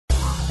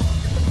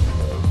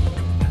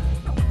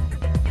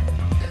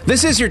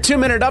This is your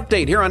 2-minute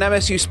update here on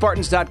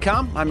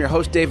MSUSpartans.com. I'm your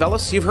host, Dave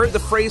Ellis. You've heard the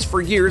phrase for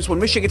years, when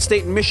Michigan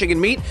State and Michigan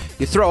meet,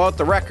 you throw out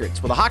the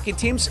records. Well, the hockey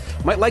teams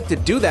might like to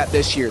do that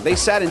this year. They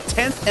sat in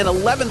 10th and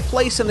 11th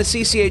place in the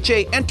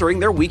CCHA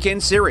entering their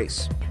weekend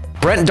series.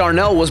 Brent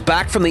Darnell was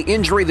back from the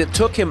injury that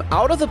took him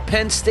out of the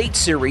Penn State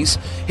series.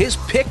 His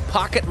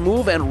pickpocket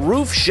move and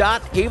roof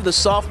shot gave the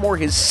sophomore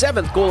his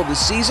 7th goal of the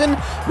season.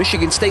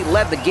 Michigan State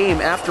led the game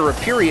after a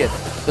period.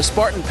 The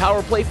Spartan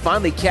power play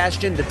finally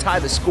cashed in to tie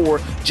the score.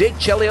 Jake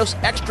Chelios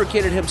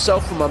extricated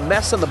himself from a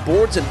mess on the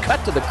boards and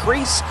cut to the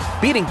crease,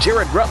 beating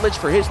Jared Rutledge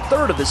for his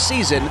 3rd of the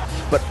season.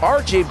 But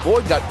R.J.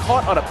 Boyd got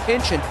caught on a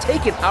pinch and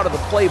taken out of the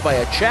play by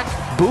a check.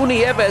 Boo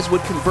Nieves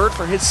would convert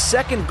for his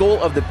 2nd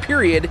goal of the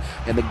period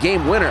and the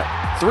game winner.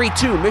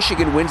 3-2,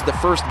 Michigan wins the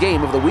first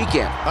game of the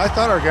weekend. I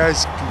thought our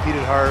guys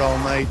competed hard all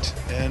night,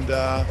 and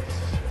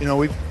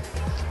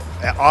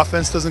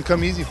offense doesn't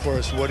come easy for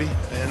us, Woody,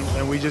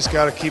 and we just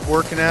got to keep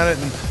working at it.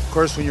 And of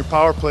course, when your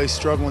power play is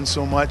struggling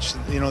so much,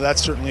 that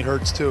certainly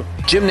hurts too.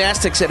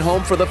 Gymnastics at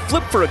home for the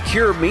Flip for a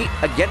Cure meet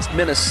against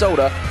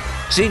Minnesota.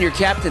 Senior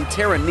captain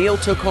Tara Neal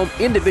took home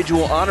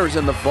individual honors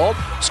in the vault,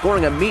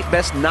 scoring a meet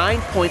best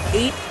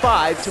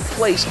 9.85 to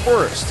place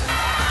first.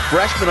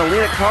 Freshman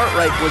Alina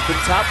Cartwright was the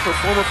top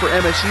performer for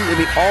MSU in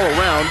the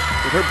all-around,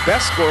 with her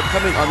best score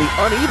coming on the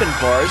uneven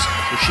bars,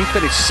 where she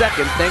finished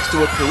 2nd thanks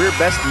to a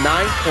career-best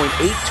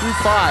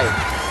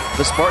 9.825.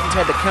 The Spartans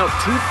had to count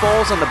 2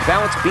 falls on the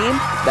balance beam.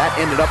 That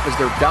ended up as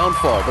their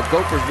downfall. The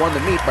Gophers won the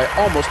meet by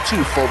almost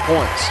 2 full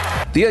points.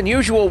 The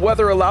unusual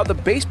weather allowed the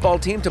baseball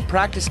team to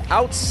practice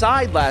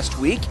outside last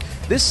week.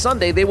 This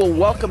Sunday, they will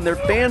welcome their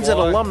fans and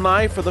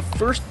alumni for the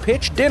first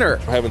pitch dinner.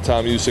 Having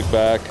Tom Usick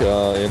back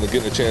and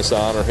getting a chance to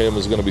honor him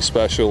is going to be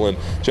special. And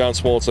John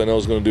Smoltz, I know,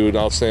 is going to do an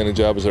outstanding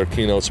job as our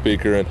keynote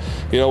speaker. And,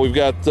 we've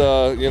got,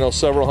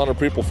 several hundred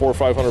people, 400 or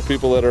 500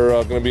 people that are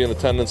going to be in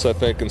attendance, I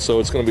think. And so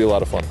it's going to be a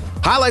lot of fun.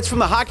 Highlights from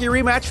the hockey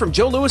rematch from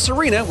Joe Louis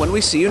Arena when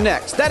we see you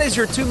next. That is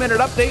your 2-minute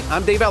update.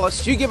 I'm Dave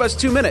Ellis. You give us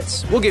 2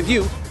 minutes, we'll give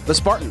you the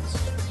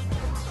Spartans.